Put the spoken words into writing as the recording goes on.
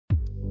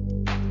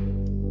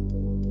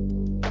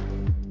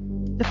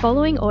The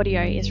following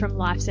audio is from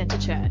Life Centre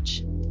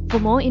Church. For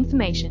more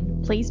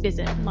information, please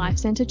visit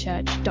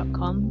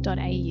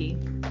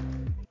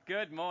lifecentrechurch.com.au.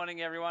 Good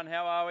morning, everyone.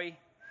 How are we?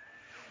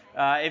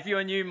 If you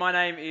are new, my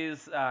name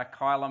is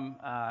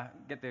Kylam.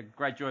 Get the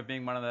great joy of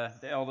being one of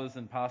the elders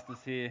and pastors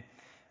here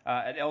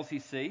at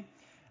LCC.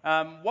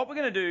 What we're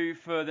going to do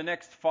for the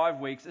next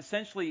 5 weeks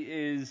essentially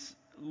is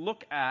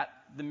look at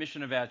the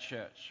mission of our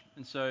church.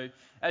 And so,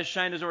 as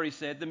Shane has already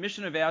said, the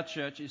mission of our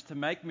church is to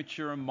make,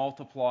 mature, and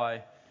multiply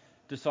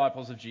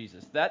disciples of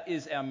Jesus. That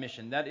is our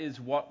mission. That is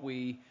what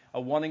we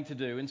are wanting to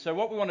do. And so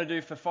what we want to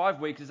do for 5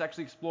 weeks is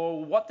actually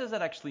explore, what does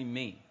that actually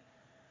mean?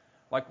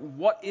 Like,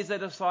 what is a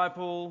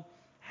disciple?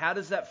 How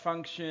does that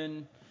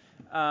function?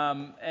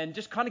 And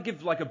just kind of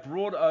give like a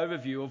broad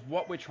overview of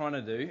what we're trying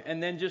to do,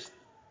 and then just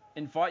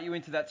invite you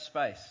into that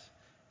space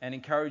and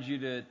encourage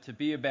you to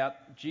be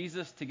about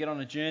Jesus, to get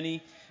on a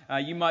journey.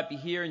 You might be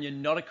here and you're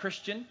not a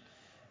Christian,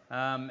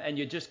 and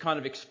you're just kind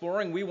of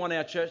exploring. We want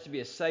our church to be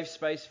a safe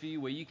space for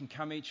you where you can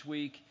come each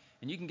week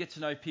and you can get to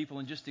know people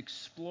and just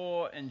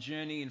explore and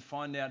journey and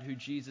find out who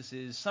Jesus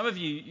is. Some of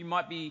you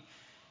might be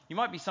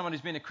someone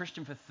who's been a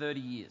Christian for 30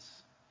 years.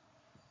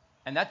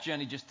 And that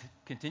journey just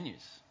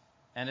continues.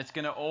 And it's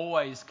going to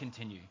always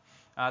continue.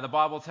 The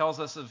Bible tells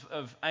us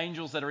of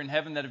angels that are in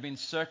heaven that have been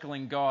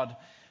circling God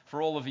for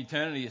all of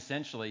eternity,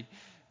 essentially.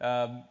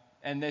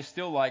 And they're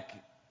still like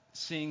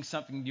seeing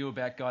something new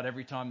about God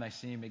every time they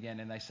see him again.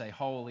 And they say,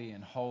 holy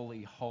and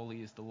holy,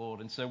 holy is the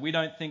Lord. And so we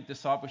don't think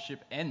discipleship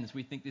ends.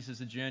 We think this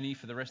is a journey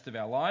for the rest of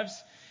our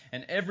lives.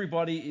 And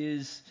everybody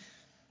is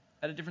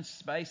at a different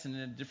space and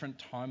in a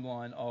different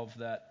timeline of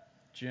that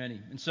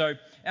journey. And so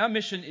our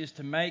mission is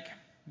to make,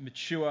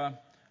 mature,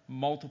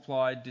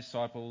 multiplied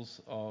disciples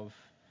of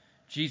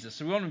Jesus.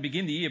 So we want to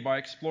begin the year by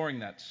exploring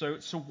that. So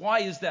why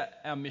is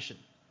that our mission?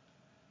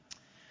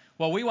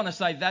 Well, we want to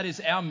say that is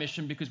our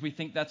mission because we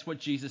think that's what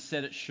Jesus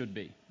said it should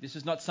be. This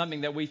is not something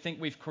that we think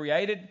we've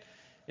created.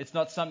 It's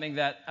not something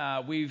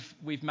that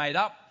we've made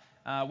up.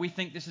 We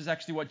think this is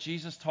actually what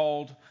Jesus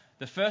told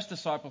the first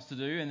disciples to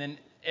do, and then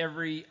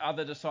every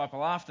other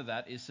disciple after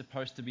that is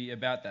supposed to be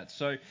about that.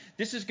 So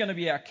this is going to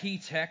be our key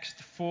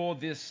text for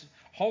this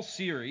whole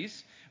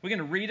series. We're going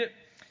to read it,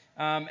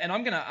 and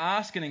I'm going to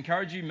ask and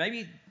encourage you,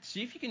 maybe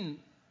see if you can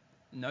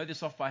know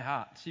this off by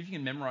heart. See if you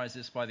can memorize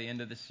this by the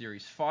end of the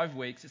series. 5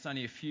 weeks, it's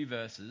only a few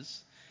verses.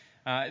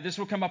 This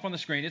will come up on the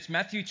screen. It's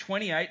Matthew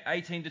 28,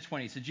 18 to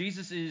 20. So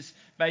Jesus is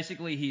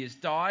basically, he has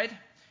died,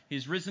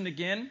 he's risen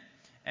again,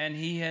 and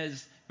he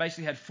has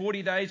basically had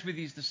 40 days with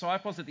his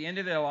disciples at the end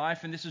of their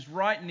life, and this is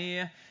right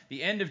near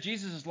the end of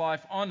Jesus'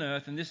 life on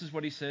earth, and this is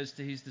what he says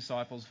to his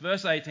disciples.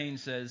 Verse 18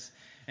 says,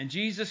 "And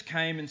Jesus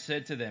came and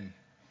said to them,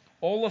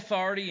 'All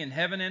authority in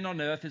heaven and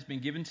on earth has been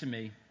given to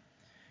me.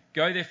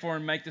 Go therefore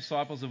and make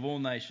disciples of all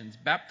nations,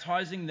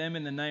 baptizing them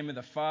in the name of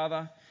the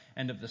Father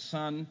and of the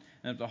Son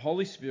and of the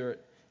Holy Spirit,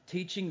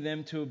 teaching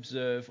them to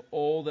observe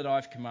all that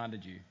I've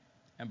commanded you.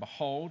 And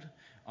behold,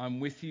 I'm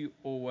with you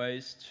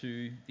always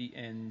to the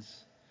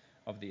ends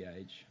of the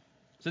age.'"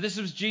 So this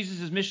was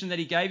Jesus' mission that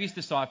he gave his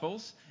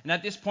disciples. And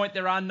at this point,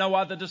 there are no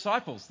other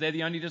disciples. They're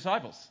the only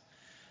disciples.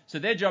 So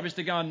their job is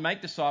to go and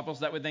make disciples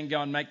that would then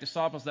go and make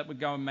disciples that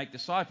would go and make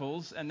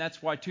disciples. And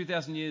that's why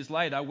 2,000 years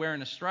later, we're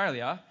in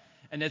Australia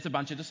and there's a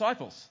bunch of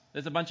disciples.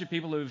 There's a bunch of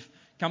people who've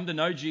come to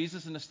know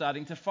Jesus and are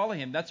starting to follow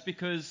him. That's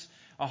because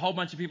a whole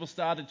bunch of people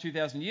started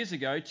 2,000 years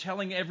ago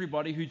telling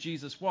everybody who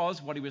Jesus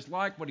was, what he was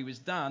like, what he was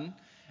done.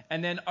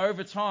 And then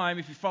over time,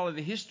 if you follow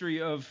the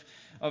history of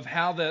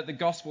how the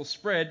gospel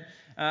spread,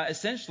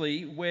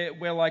 essentially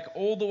we're like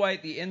all the way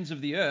at the ends of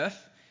the earth.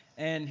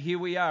 And here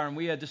we are, and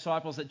we are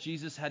disciples that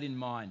Jesus had in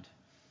mind.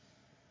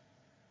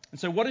 And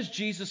so what is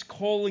Jesus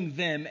calling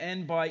them,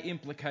 and by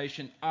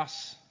implication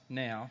us,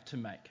 now to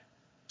make?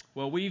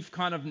 Well, we've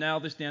kind of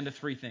nailed this down to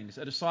 3 things.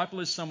 A disciple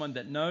is someone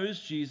that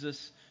knows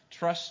Jesus,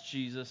 trusts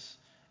Jesus,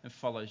 and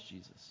follows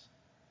Jesus.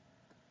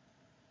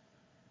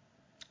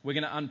 We're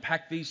going to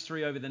unpack these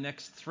 3 over the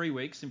next 3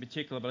 weeks in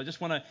particular, but I just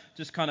want to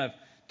just kind of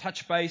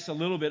touch base a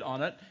little bit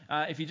on it.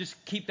 If you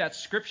just keep that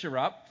scripture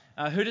up,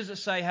 who does it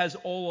say has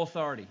all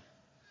authority?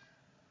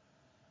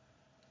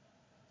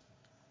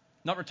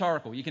 Not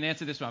rhetorical. You can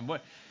answer this one.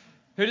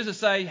 Who does it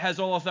say has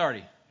all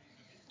authority?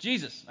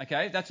 Jesus.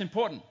 Okay, that's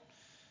important.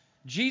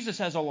 Jesus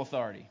has all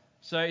authority.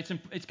 So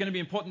it's going to be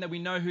important that we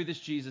know who this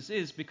Jesus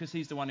is because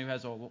he's the one who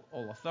has all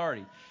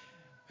authority.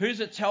 Who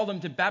does it tell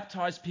them to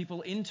baptize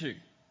people into?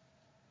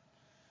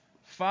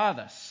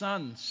 Father,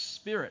 Son,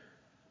 Spirit.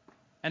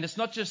 And it's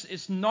not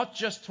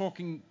just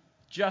talking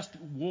just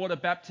water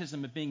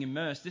baptism of being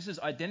immersed. This is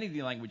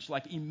identity language,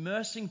 like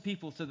immersing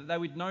people so that they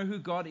would know who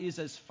God is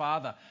as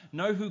Father,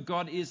 know who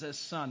God is as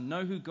Son,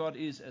 know who God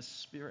is as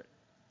Spirit.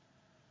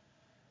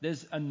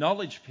 There's a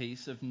knowledge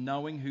piece of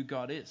knowing who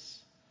God is.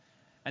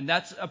 And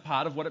that's a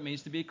part of what it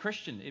means to be a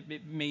Christian.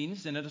 It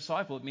means, and a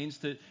disciple, it means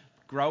to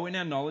grow in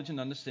our knowledge and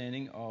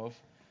understanding of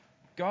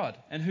God.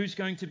 And who's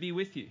going to be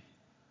with you?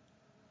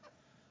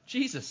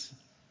 Jesus.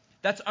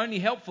 That's only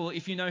helpful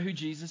if you know who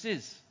Jesus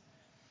is.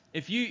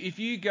 If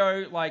you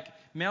go like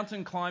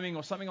mountain climbing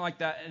or something like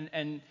that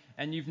and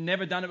you've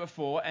never done it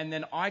before, and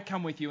then I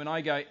come with you and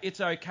I go,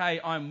 it's okay,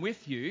 I'm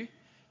with you,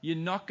 you're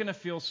not going to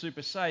feel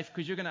super safe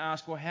because you're going to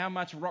ask, well, how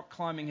much rock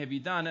climbing have you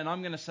done? And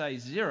I'm going to say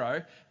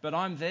 0, but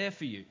I'm there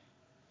for you.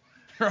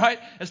 Right?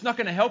 It's not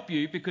going to help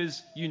you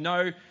because you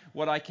know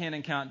what I can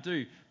and can't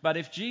do. But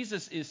if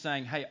Jesus is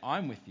saying, hey,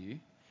 I'm with you,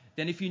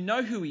 then if you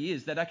know who he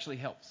is, that actually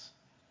helps.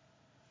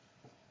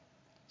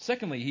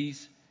 Secondly,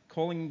 he's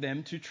calling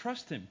them to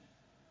trust him.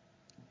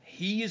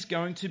 He is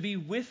going to be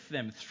with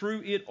them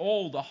through it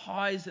all, the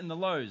highs and the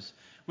lows.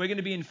 We're going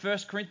to be in 1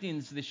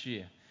 Corinthians this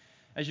year.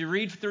 As you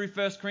read through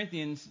 1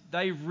 Corinthians,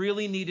 they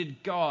really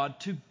needed God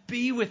to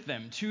be with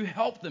them, to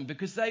help them,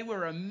 because they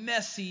were a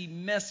messy,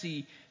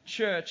 messy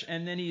church,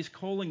 and then he is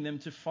calling them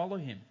to follow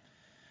him.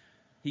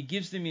 He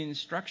gives them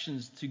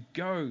instructions to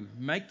go,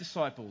 make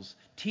disciples,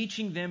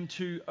 teaching them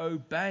to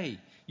obey.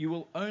 You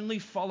will only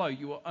follow,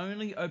 you will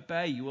only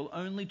obey, you will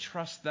only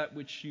trust that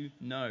which you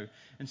know.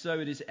 And so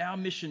it is our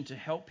mission to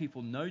help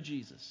people know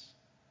Jesus.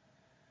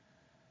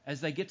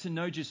 As they get to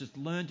know Jesus,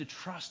 learn to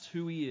trust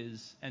who he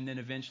is, and then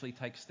eventually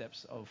take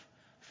steps of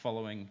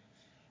following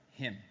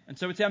him. And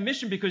so it's our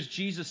mission because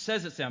Jesus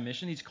says it's our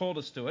mission. He's called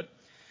us to it.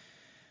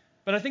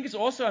 But I think it's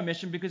also our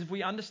mission because if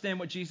we understand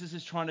what Jesus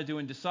is trying to do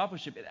in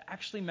discipleship, it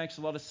actually makes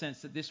a lot of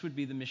sense that this would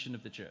be the mission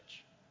of the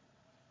church.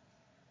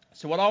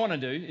 So what I want to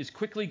do is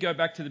quickly go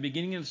back to the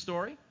beginning of the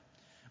story.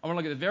 I want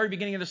to look at the very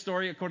beginning of the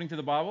story according to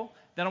the Bible.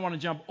 Then I want to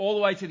jump all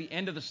the way to the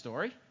end of the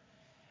story.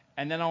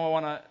 And then I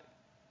want to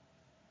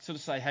sort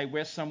of say, hey,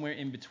 we're somewhere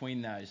in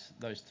between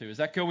those two. Is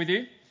that cool with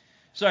you?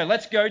 So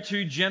let's go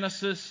to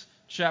Genesis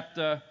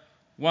chapter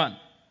 1.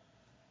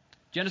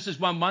 Genesis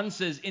 1:1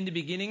 says, in the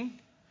beginning,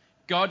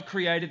 God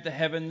created the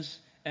heavens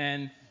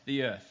and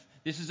the earth.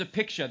 This is a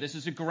picture. This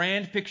is a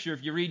grand picture.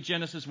 If you read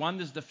Genesis 1,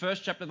 this is the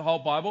first chapter of the whole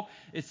Bible.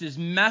 It's this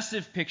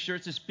massive picture.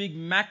 It's this big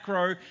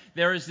macro.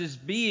 There is this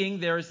being,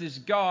 there is this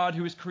God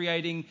who is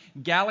creating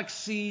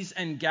galaxies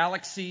and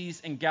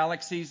galaxies and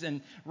galaxies.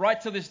 And right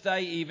to this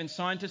day, even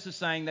scientists are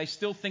saying they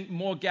still think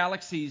more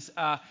galaxies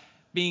are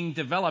being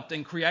developed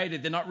and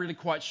created. They're not really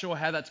quite sure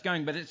how that's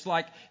going. But it's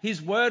like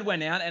his word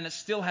went out and it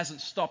still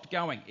hasn't stopped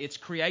going. It's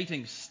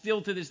creating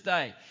still to this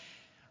day.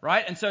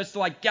 Right? And so it's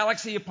like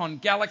galaxy upon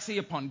galaxy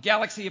upon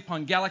galaxy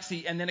upon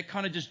galaxy, and then it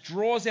kind of just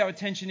draws our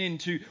attention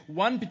into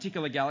one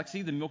particular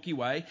galaxy, the Milky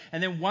Way,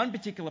 and then one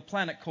particular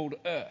planet called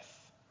Earth.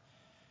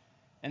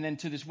 And then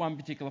to this one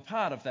particular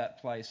part of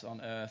that place on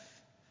Earth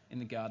in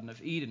the Garden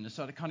of Eden. And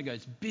so it kind of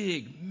goes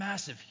big,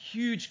 massive,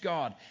 huge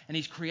God, and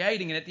he's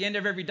creating, and at the end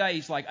of every day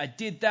he's like, I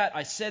did that,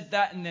 I said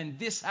that, and then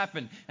this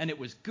happened, and it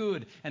was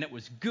good, and it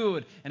was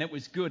good, and it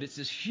was good. It's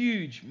this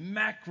huge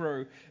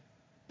macro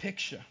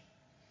picture.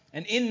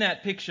 And in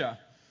that picture,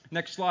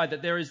 next slide,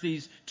 that there is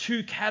these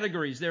two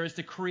categories. There is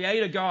the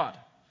creator God,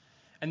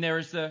 and there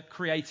is the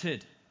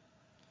created.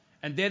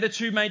 And they're the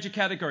two major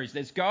categories.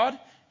 There's God,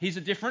 he's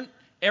a different,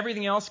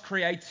 everything else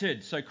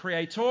created. So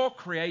creator,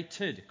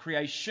 created,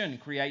 creation,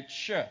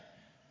 creature.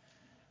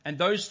 And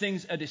those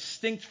things are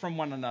distinct from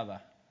one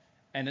another.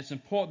 And it's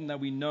important that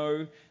we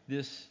know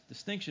this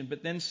distinction.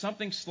 But then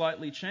something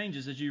slightly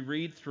changes as you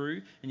read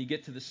through and you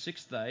get to the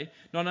 6th day.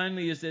 Not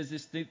only is there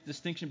this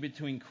distinction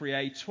between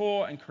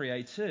creator and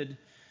created,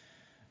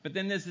 but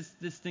then there's this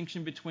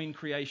distinction between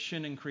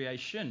creation and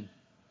creation,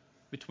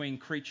 between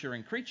creature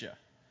and creature.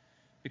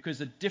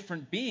 Because a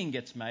different being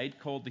gets made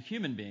called the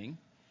human being.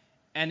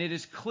 And it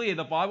is clear,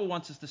 the Bible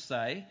wants us to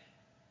say,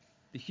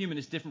 the human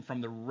is different from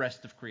the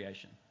rest of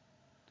creation.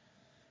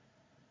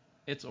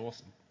 It's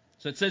awesome.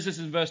 So it says this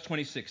in verse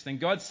 26. Then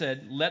God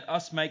said, let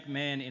us make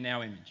man in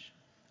our image,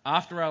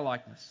 after our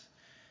likeness,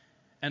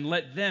 and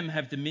let them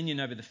have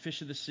dominion over the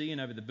fish of the sea and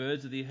over the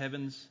birds of the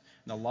heavens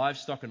and the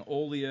livestock and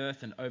all the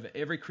earth and over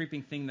every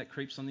creeping thing that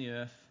creeps on the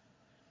earth.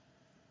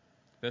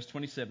 Verse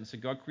 27. So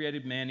God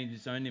created man in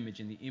his own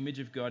image. In the image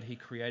of God he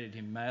created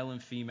him. Male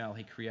and female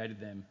he created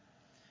them.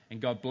 And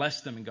God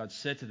blessed them, and God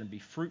said to them, be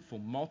fruitful,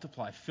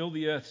 multiply, fill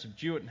the earth,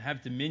 subdue it, and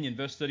have dominion.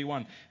 Verse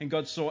 31, and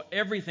God saw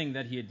everything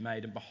that he had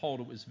made, and behold,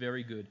 it was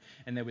very good.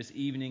 And there was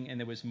evening, and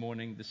there was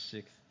morning, the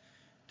 6th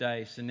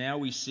day. So now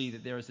we see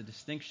that there is a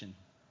distinction.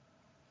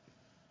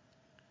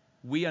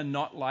 We are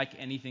not like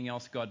anything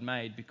else God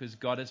made because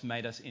God has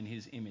made us in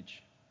his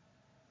image.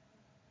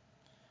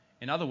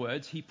 In other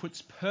words, he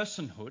puts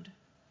personhood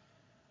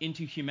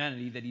into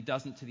humanity that he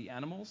doesn't to the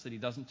animals, that he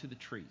doesn't to the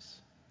trees.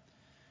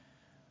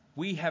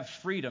 We have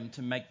freedom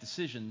to make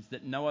decisions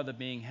that no other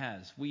being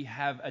has. We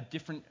have a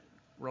different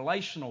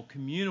relational,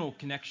 communal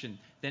connection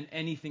than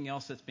anything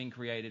else that's been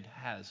created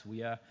has.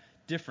 We are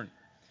different.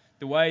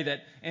 The way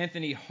that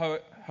Anthony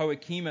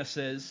Hoekema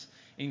says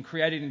in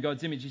Created in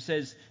God's Image, he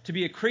says, to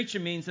be a creature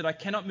means that I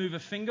cannot move a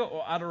finger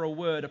or utter a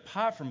word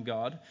apart from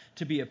God.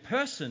 To be a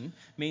person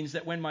means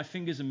that when my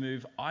fingers are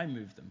moved, I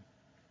move them.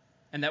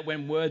 And that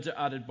when words are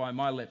uttered by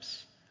my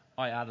lips,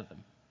 I utter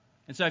them.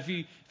 And so if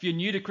you're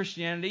new to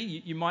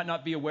Christianity, you might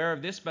not be aware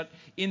of this, but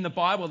in the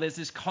Bible there's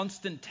this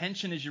constant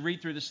tension as you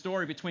read through the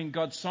story between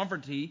God's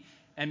sovereignty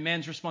and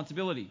man's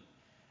responsibility.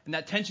 And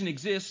that tension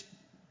exists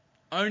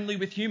only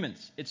with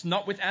humans. It's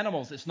not with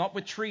animals. It's not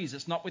with trees.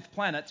 It's not with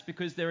planets,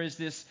 because there is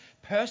this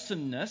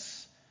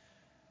personness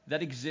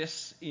that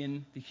exists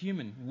in the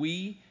human.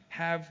 We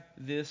have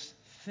this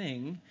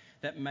thing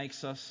that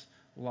makes us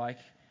like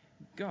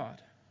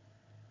God.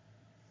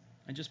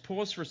 And just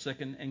pause for a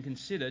second and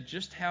consider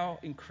just how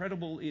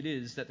incredible it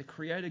is that the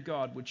Creator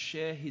God would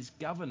share his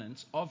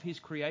governance of his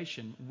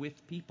creation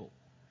with people.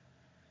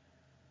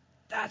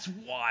 That's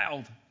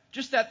wild.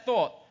 Just that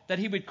thought, that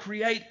he would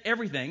create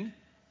everything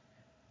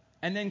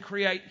and then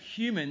create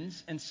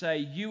humans and say,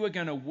 you are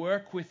going to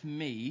work with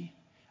me,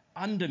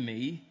 under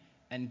me,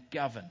 and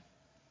govern.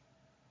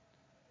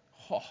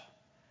 Oh.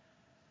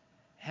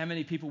 How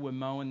many people were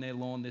mowing their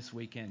lawn this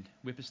weekend?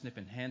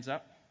 Whippersnipping. Hands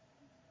up.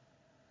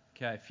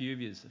 Okay, a few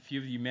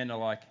of you men are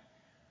like,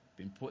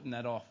 been putting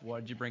that off.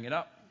 Why did you bring it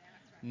up?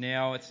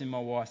 Now it's in my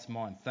wife's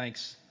mind.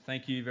 Thanks.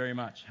 Thank you very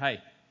much.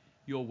 Hey,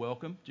 you're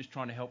welcome. Just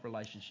trying to help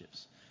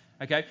relationships.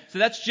 Okay, so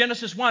that's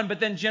Genesis 1, but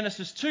then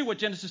Genesis 2, what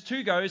Genesis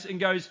 2 goes,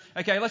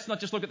 okay, let's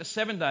not just look at the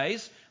 7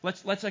 days.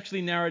 Let's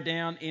actually narrow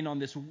down in on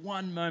this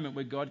one moment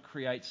where God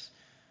creates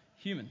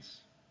humans.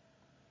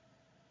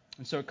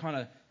 And so it kind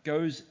of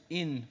goes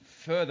in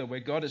further where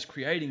God is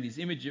creating these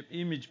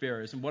image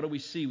bearers. And what do we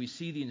see? We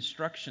see the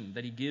instruction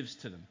that he gives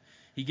to them.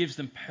 He gives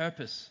them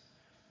purpose.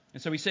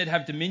 And so he said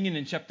have dominion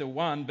in chapter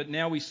 1, but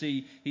now we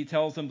see he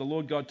tells them the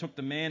Lord God took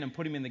the man and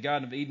put him in the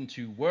Garden of Eden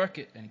to work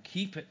it and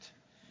keep it.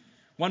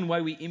 One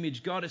way we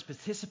image God is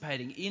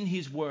participating in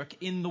his work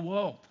in the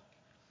world.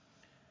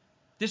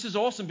 This is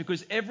awesome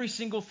because every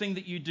single thing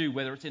that you do,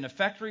 whether it's in a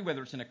factory,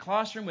 whether it's in a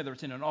classroom, whether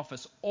it's in an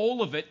office,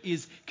 all of it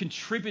is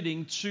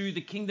contributing to the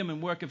kingdom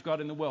and work of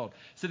God in the world.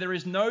 So there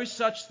is no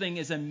such thing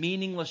as a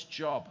meaningless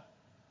job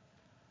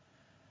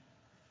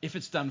if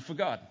it's done for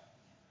God,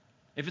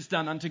 if it's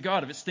done unto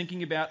God, if it's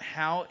thinking about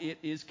how it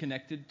is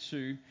connected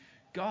to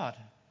God.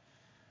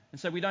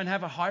 And so we don't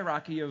have a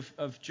hierarchy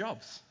of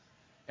jobs.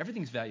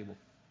 Everything's valuable.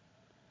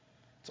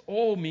 It's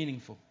all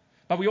meaningful.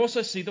 But we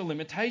also see the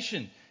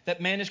limitation that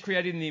man is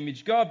created in the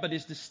image of God, but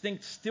is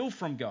distinct still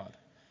from God.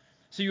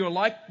 So you are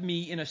like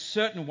me in a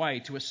certain way,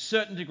 to a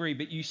certain degree,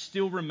 but you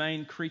still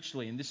remain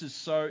creaturely. And this is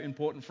so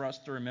important for us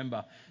to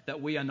remember,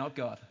 that we are not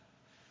God.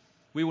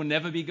 We will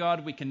never be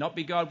God. We cannot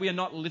be God. We are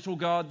not little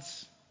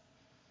gods.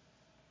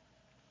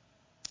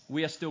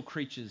 We are still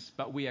creatures,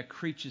 but we are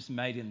creatures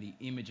made in the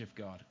image of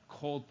God,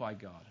 called by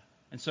God.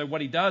 And so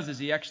what he does is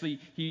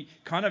he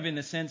kind of in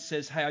a sense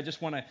says, hey, I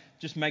just want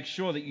to make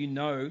sure that you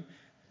know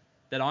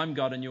that I'm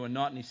God and you are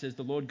not. And he says,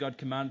 the Lord God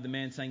commanded the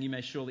man, saying, you may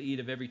surely eat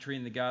of every tree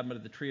in the garden, but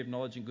of the tree of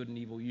knowledge and good and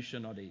evil you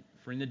shall not eat.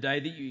 For in the day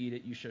that you eat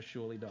it, you shall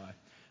surely die.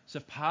 So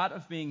part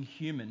of being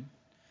human,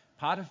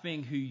 part of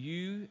being who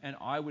you and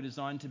I were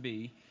designed to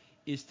be,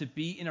 is to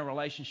be in a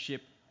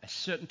relationship, a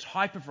certain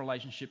type of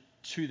relationship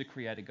to the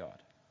Creator God.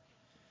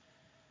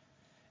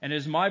 And it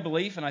is my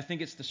belief, and I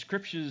think it's the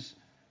Scripture's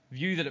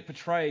view that it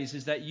portrays,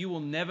 is that you will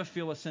never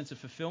feel a sense of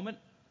fulfillment.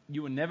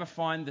 You will never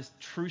find this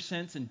true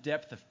sense and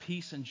depth of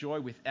peace and joy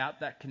without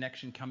that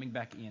connection coming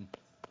back in.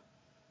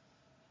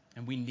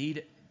 And we need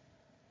it.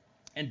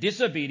 And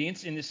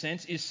disobedience, in this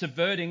sense, is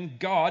subverting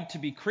God to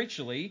be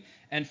creaturely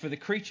and for the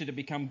creature to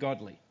become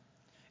godly.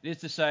 It is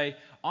to say,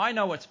 I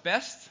know what's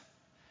best.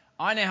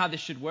 I know how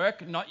this should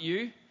work, not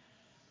you.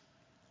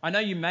 I know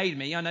you made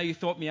me. I know you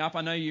thought me up.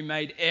 I know you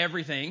made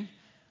everything.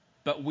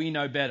 But we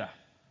know better.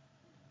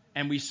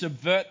 And we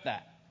subvert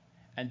that.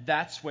 And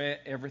that's where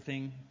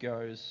everything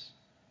goes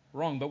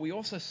wrong. But we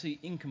also see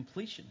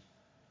incompletion.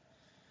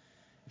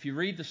 If you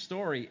read the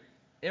story,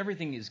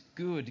 everything is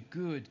good.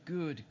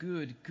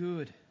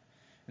 And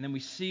then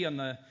we see on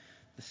the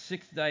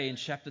 6th day in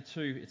chapter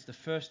 2, it's the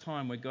first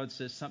time where God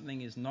says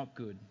something is not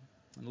good.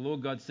 And the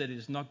Lord God said, it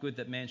is not good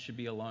that man should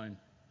be alone.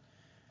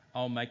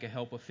 I'll make a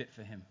helper fit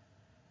for him.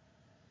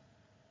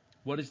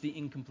 What is the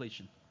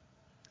incompletion?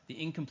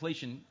 The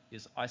incompletion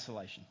is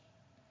isolation.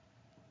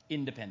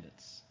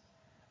 Independence,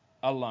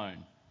 alone,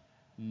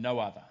 no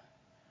other.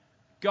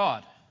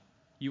 God,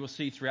 you will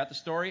see throughout the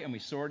story, and we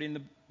saw it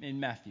in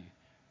Matthew.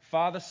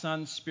 Father,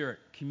 Son, Spirit,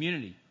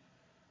 community.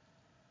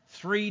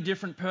 3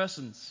 different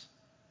persons.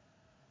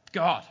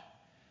 God.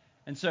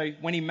 And so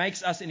when he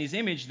makes us in his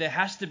image, there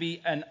has to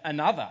be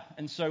another.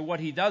 And so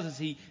what he does is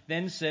he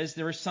then says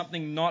there is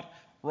something not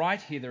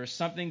right here. There is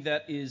something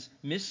that is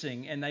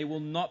missing, and they will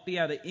not be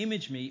able to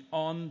image me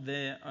on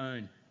their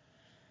own.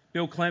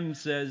 Bill Clem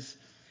says,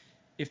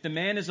 if the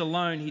man is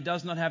alone, he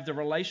does not have the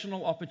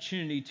relational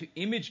opportunity to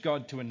image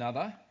God to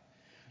another,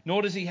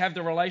 nor does he have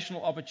the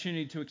relational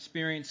opportunity to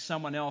experience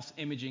someone else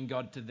imaging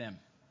God to them.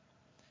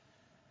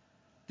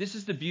 This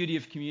is the beauty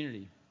of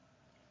community,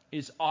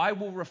 is I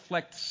will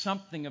reflect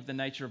something of the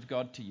nature of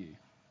God to you.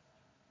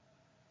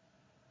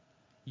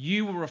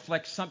 You will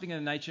reflect something of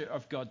the nature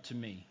of God to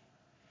me.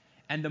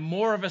 And the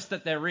more of us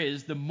that there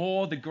is, the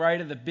more, the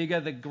greater, the bigger,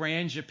 the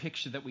grandeur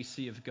picture that we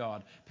see of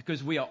God.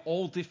 Because we are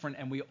all different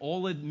and we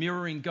all are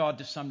mirroring God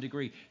to some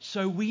degree.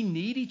 So we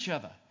need each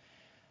other.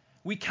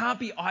 We can't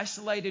be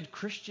isolated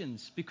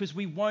Christians because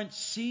we won't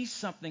see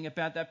something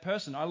about that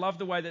person. I love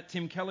the way that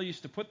Tim Keller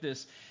used to put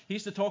this. He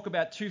used to talk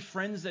about two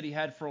friends that he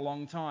had for a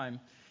long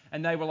time,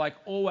 and they were like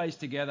always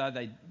together.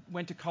 They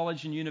went to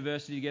college and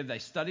university together. They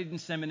studied in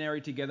seminary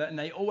together, and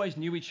they always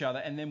knew each other,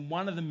 and then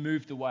one of them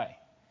moved away.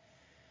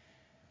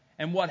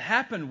 And what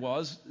happened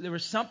was there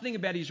was something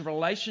about his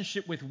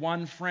relationship with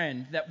one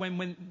friend that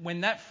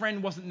when that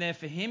friend wasn't there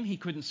for him, he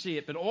couldn't see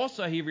it. But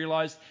also he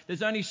realized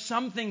there's only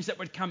some things that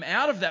would come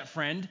out of that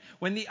friend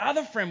when the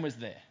other friend was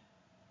there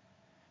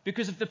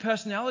because of the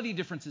personality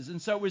differences. And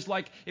so it was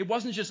like, it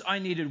wasn't just I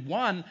needed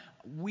one,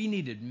 we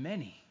needed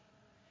many.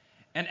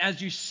 And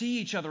as you see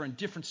each other in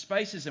different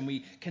spaces and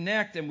we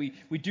connect and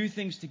we do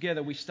things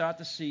together, we start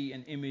to see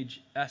and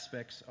image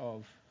aspects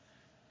of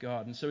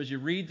God. And so as you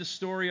read the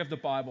story of the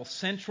Bible,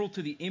 central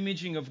to the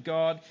imaging of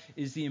God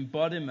is the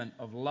embodiment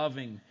of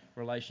loving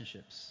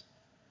relationships.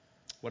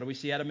 What do we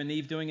see Adam and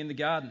Eve doing in the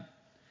garden?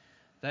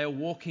 They are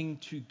walking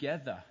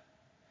together,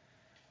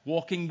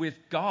 walking with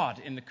God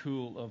in the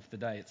cool of the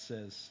day, it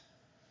says.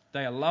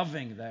 They are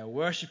loving, they are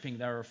worshiping,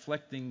 they are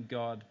reflecting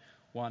God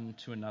one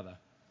to another.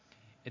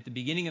 At the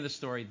beginning of the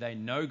story, they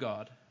know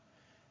God,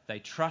 they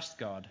trust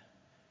God,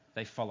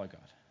 they follow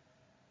God.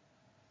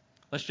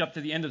 Let's jump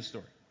to the end of the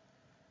story.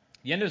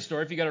 The end of the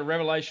story, if you go to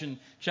Revelation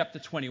chapter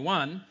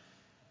 21,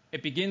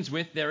 it begins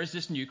with there is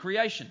this new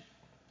creation.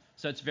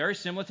 So it's very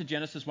similar to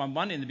Genesis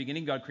 1:1. In the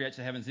beginning, God creates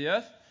the heavens and the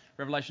earth.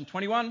 Revelation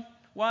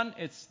 21:1,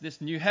 it's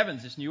this new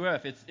heavens, this new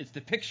earth. It's the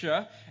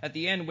picture at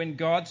the end when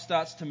God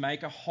starts to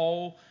make a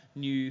whole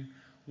new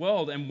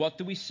world. And what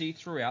do we see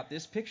throughout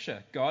this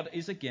picture? God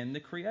is again the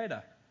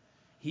creator.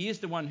 He is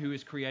the one who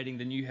is creating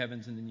the new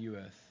heavens and the new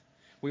earth.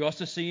 We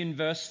also see in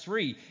verse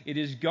 3, it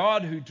is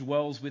God who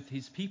dwells with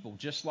his people.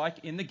 Just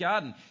like in the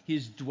garden, he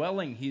is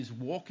dwelling, he is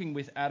walking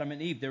with Adam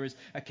and Eve. There is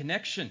a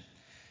connection.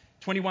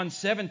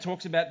 21:7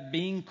 talks about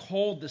being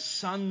called the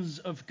sons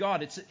of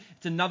God. It's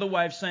another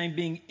way of saying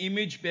being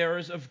image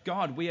bearers of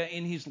God. We are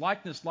in his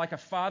likeness like a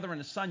father and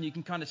a son. You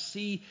can kind of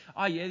see,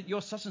 oh yeah,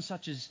 you're such and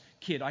such's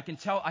kid. I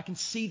can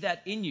see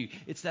that in you.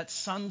 It's that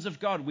sons of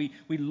God. We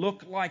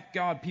look like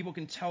God. People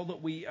can tell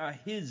that we are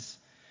his.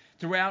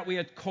 Throughout, we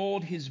are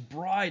called his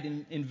bride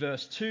in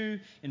verse 2,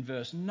 in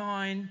verse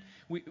 9.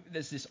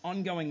 There's this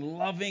ongoing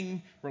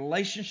loving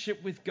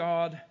relationship with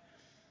God.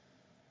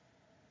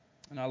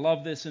 And I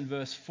love this in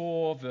verse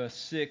 4, verse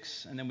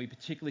 6, and then we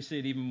particularly see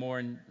it even more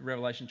in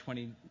Revelation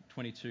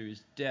 20:22,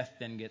 is death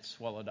then gets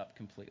swallowed up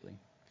completely.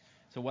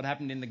 So what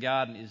happened in the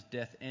garden is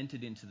death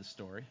entered into the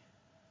story,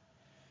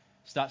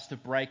 starts to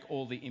break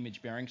all the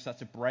image bearing, starts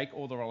to break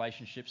all the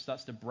relationships,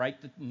 starts to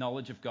break the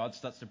knowledge of God,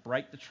 starts to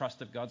break the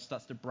trust of God,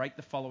 starts to break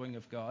the following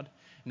of God.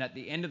 And at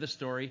the end of the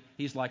story,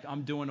 he's like,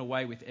 I'm doing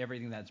away with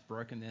everything that's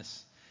broken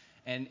this.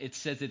 And it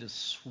says it is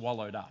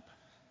swallowed up.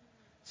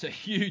 It's a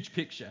huge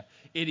picture.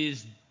 It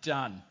is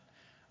done.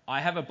 I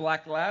have a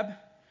black lab.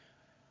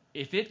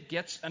 If it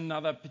gets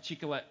another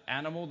particular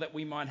animal that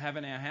we might have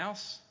in our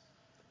house,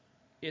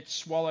 it's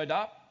swallowed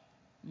up.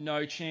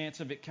 No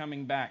chance of it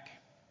coming back.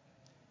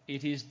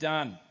 It is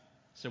done.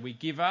 So we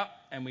give up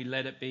and we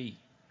let it be.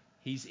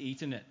 He's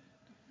eaten it.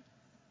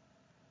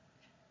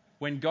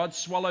 When God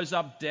swallows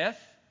up death,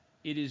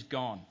 it is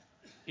gone.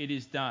 It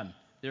is done.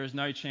 There is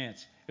no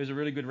chance. It was a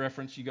really good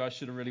reference. You guys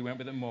should have really went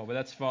with it more, but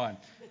that's fine.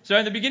 So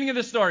in the beginning of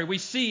the story, we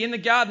see in the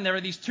garden there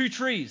are these two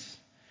trees.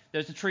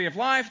 There's the tree of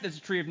life. There's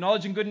the tree of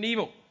knowledge and good and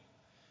evil.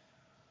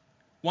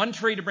 One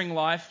tree to bring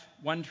life.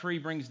 One tree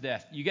brings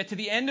death. You get to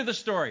the end of the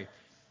story.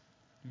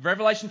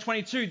 Revelation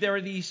 22, there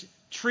are these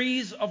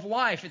trees of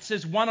life. It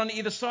says one on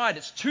either side.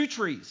 It's two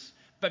trees,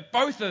 but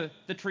both are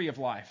the tree of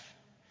life.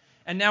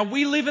 And now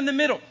we live in the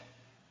middle.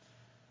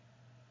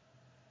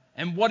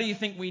 And what do you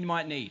think we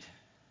might need?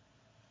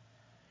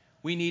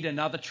 We need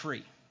another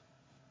tree.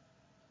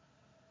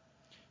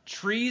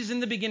 Trees in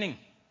the beginning.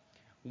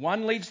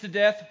 One leads to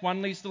death,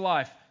 one leads to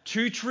life.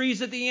 Two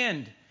trees at the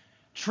end.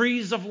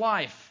 Trees of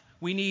life.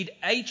 We need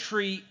a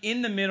tree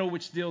in the middle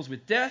which deals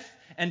with death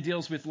and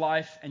deals with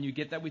life, and you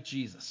get that with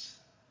Jesus.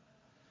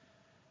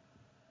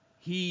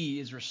 He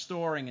is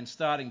restoring and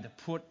starting to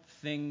put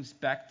things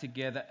back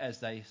together as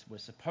they were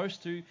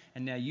supposed to,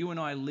 and now you and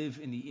I live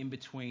in the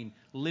in-between,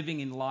 living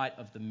in light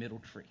of the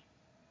middle tree.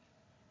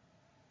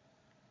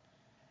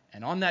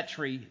 And on that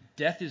tree,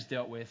 death is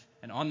dealt with,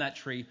 and on that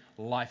tree,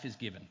 life is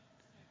given.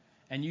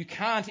 And you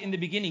can't, in the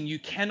beginning,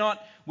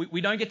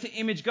 we don't get to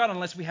image God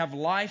unless we have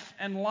life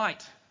and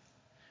light.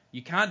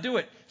 You can't do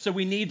it. So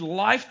we need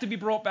life to be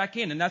brought back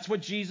in, and that's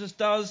what Jesus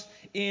does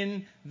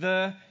in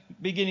the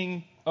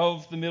beginning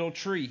of the middle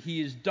tree. He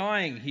is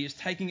dying, he is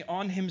taking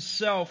on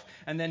himself,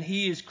 and then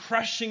he is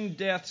crushing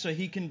death so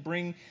he can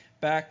bring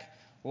back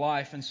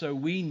life. And so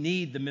we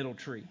need the middle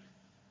tree.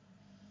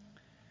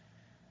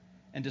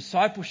 And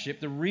discipleship,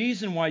 the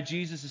reason why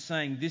Jesus is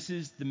saying this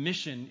is the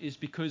mission is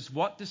because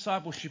what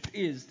discipleship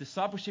is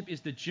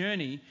the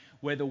journey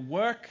where the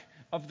work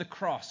of the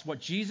cross, what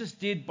Jesus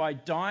did by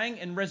dying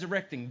and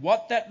resurrecting,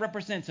 what that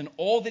represents and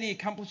all that he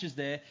accomplishes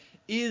there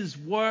is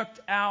worked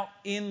out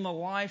in the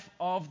life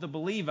of the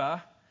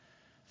believer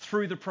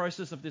through the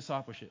process of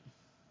discipleship.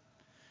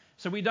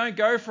 So we don't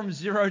go from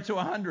 0 to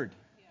 100.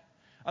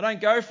 I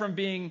don't go from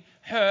being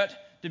hurt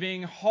to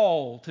being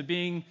whole, to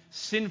being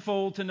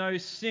sinful to no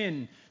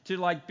sin, to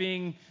like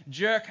being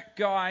jerk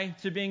guy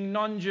to being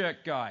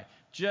non-jerk guy.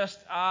 Just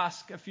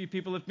ask a few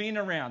people who've been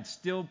around.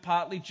 Still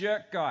partly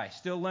jerk guy.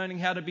 Still learning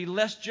how to be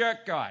less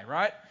jerk guy,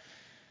 right?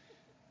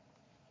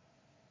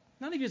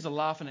 None of you are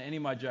laughing at any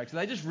of my jokes. Are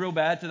they just real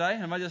bad today?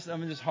 Am I just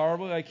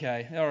horrible?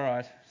 Okay, all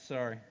right,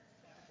 sorry.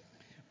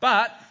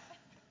 But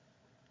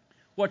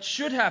what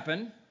should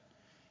happen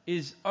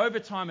is over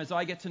time, as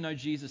I get to know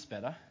Jesus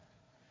better,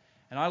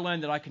 and I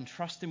learn that I can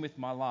trust him with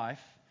my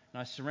life,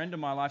 and I surrender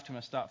my life to him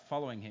and I start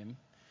following him,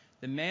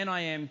 the man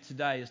I am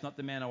today is not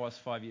the man I was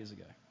 5 years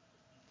ago.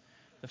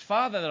 The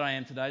father that I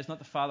am today is not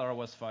the father I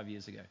was 5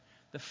 years ago.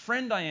 The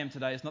friend I am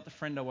today is not the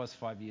friend I was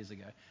 5 years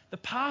ago. The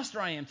pastor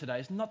I am today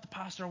is not the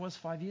pastor I was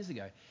 5 years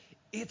ago.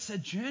 It's a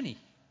journey.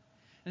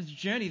 It's a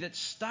journey that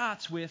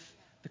starts with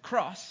the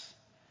cross,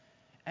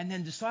 and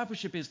then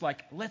discipleship is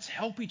like, let's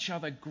help each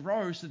other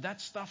grow so that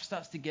stuff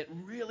starts to get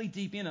really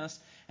deep in us,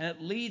 and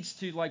it leads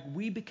to like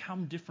we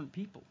become different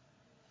people.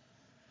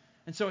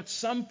 And so at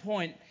some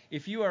point,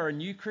 if you are a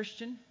new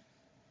Christian,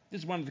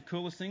 this is one of the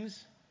coolest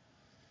things.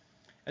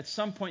 At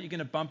some point, you're going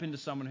to bump into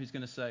someone who's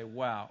going to say,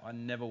 wow, I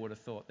never would have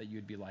thought that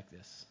you'd be like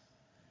this.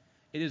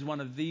 It is one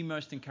of the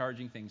most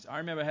encouraging things. I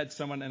remember I had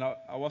someone, and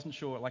I wasn't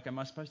sure, like, am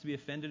I supposed to be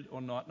offended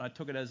or not? And I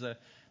took it as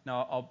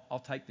no,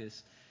 I'll take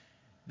this.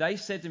 They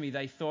said to me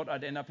they thought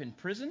I'd end up in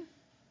prison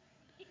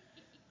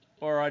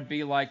or I'd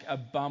be like a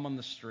bum on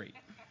the street.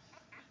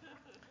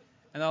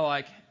 And they're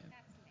like,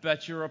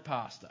 but you're a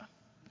pastor.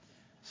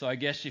 So I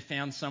guess you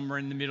found somewhere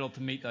in the middle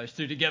to meet those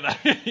two together.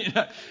 You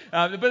know?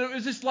 But it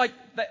was just like,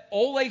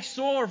 all they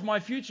saw of my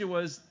future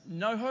was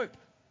no hope.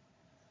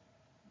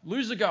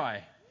 Loser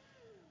guy,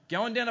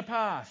 going down a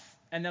path.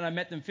 And then I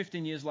met them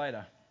 15 years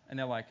later. And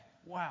they're like,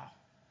 wow.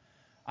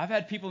 I've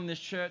had people in this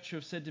church who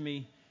have said to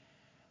me,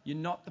 you're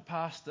not the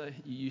pastor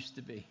you used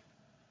to be.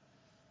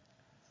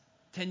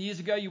 10 years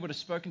ago, you would have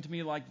spoken to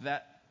me like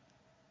that.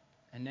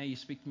 And now you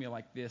speak to me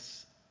like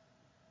this.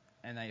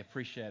 And they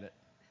appreciate it.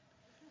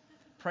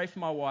 Pray for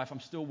my wife. I'm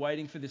still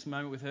waiting for this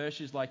moment with her.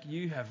 She's like,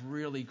 you have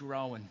really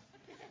grown.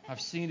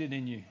 I've seen it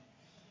in you.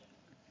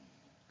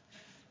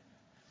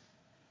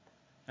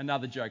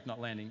 Another joke not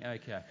landing.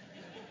 Okay. I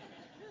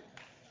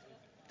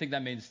think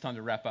that means it's time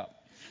to wrap up.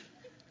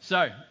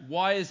 So,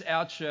 why is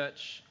our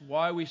church,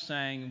 why are we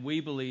saying we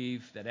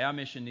believe that our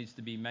mission needs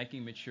to be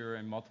making mature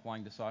and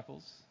multiplying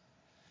disciples?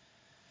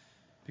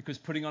 Because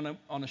putting on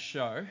a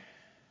show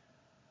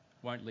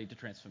won't lead to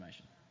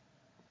transformation.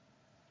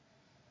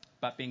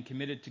 But being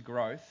committed to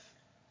growth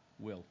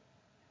will.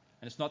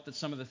 And it's not that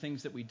some of the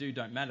things that we do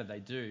don't matter, they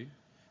do,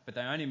 but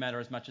they only matter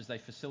as much as they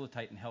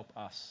facilitate and help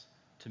us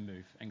to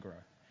move and grow.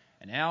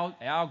 And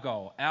our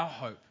goal, our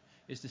hope,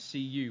 is to see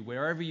you,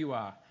 wherever you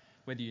are,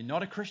 whether you're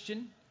not a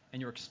Christian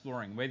and you're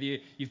exploring, whether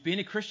you've been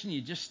a Christian,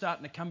 you're just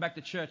starting to come back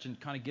to church and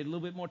kind of get a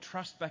little bit more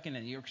trust back in it,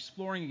 and you're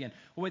exploring again,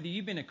 or whether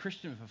you've been a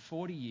Christian for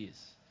 40 years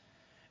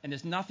and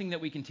there's nothing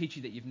that we can teach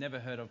you that you've never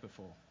heard of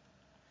before.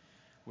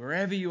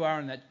 Wherever you are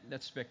in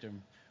that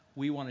spectrum,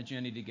 we want to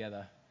journey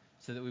together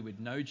so that we would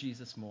know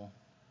Jesus more,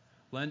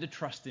 learn to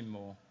trust him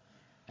more,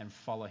 and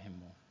follow him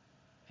more.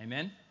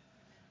 Amen?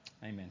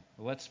 Amen.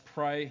 Well, let's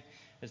pray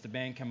as the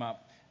band come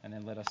up, and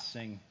then let us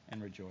sing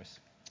and rejoice.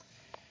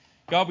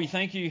 God, we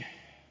thank you.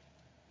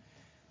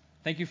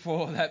 Thank you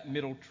for that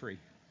middle tree.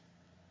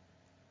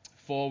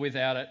 For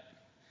without it,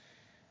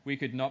 we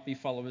could not be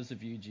followers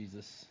of you,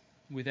 Jesus.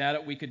 Without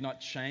it, we could not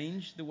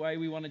change the way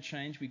we want to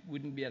change. We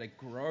wouldn't be able to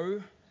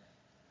grow.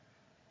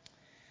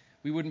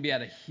 We wouldn't be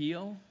able to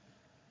heal.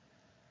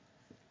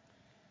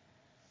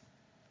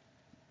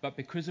 But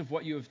because of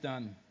what you have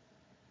done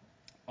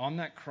on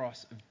that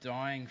cross of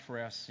dying for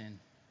our sin,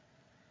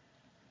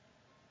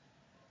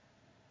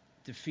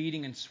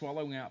 defeating and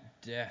swallowing up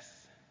death,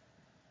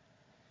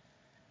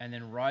 and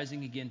then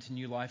rising again to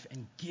new life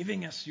and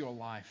giving us your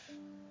life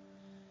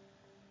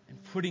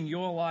and putting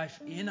your life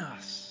in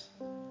us,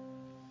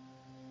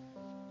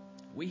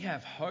 we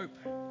have hope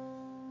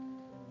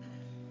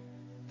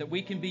that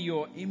we can be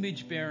your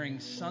image-bearing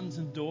sons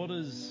and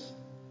daughters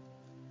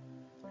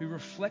who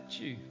reflect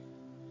you.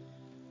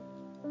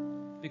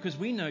 Because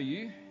we know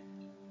you.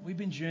 We've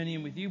been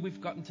journeying with you.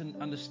 We've gotten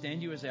to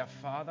understand you as our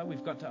Father.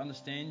 We've got to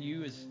understand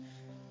you as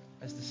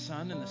the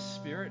Son and the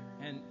Spirit.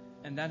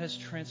 And that has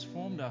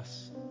transformed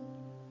us.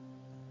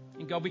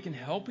 And God, we can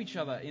help each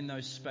other in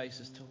those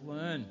spaces to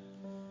learn.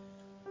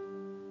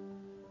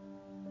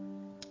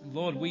 And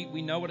Lord,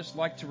 we know what it's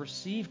like to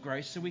receive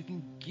grace so we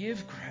can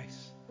give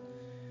grace.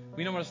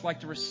 We know what it's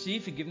like to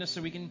receive forgiveness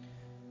so we can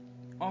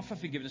offer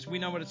forgiveness. We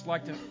know what it's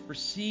like to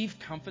receive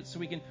comfort so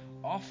we can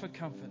offer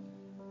comfort.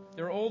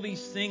 There are all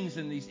these things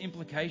and these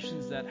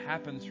implications that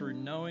happen through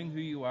knowing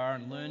who you are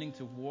and learning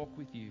to walk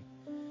with you.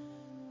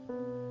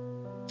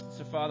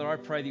 So, Father, I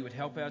pray that you would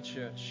help our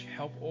church,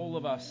 help all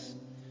of us,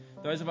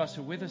 those of us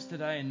who are with us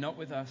today and not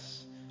with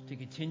us, to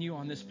continue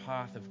on this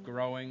path of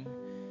growing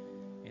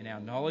in our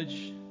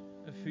knowledge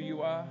of who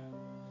you are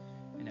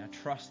in our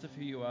trust of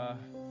who you are,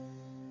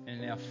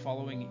 and in our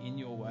following in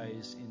your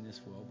ways in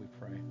this world, we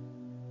pray.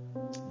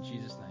 In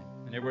Jesus' name.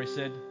 And everybody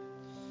said,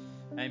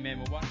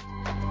 amen. Well,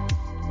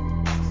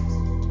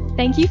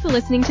 Thank you for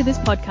listening to this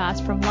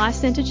podcast from Life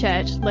Centre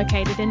Church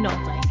located in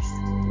North Lakes.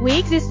 We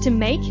exist to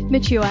make,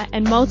 mature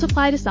and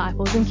multiply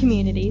disciples and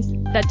communities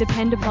that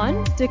depend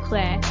upon,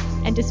 declare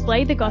and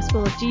display the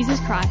gospel of Jesus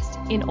Christ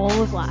in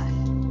all of life.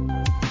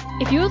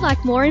 If you would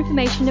like more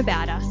information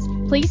about us,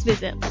 please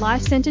visit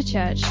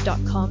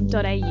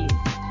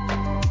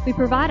lifecentrechurch.com.au. We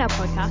provide our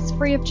podcast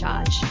free of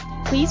charge.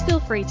 Please feel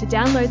free to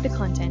download the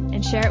content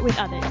and share it with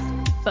others,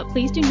 but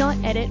please do not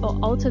edit or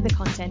alter the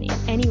content in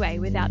any way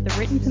without the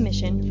written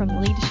permission from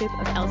the leadership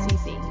of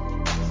LCC.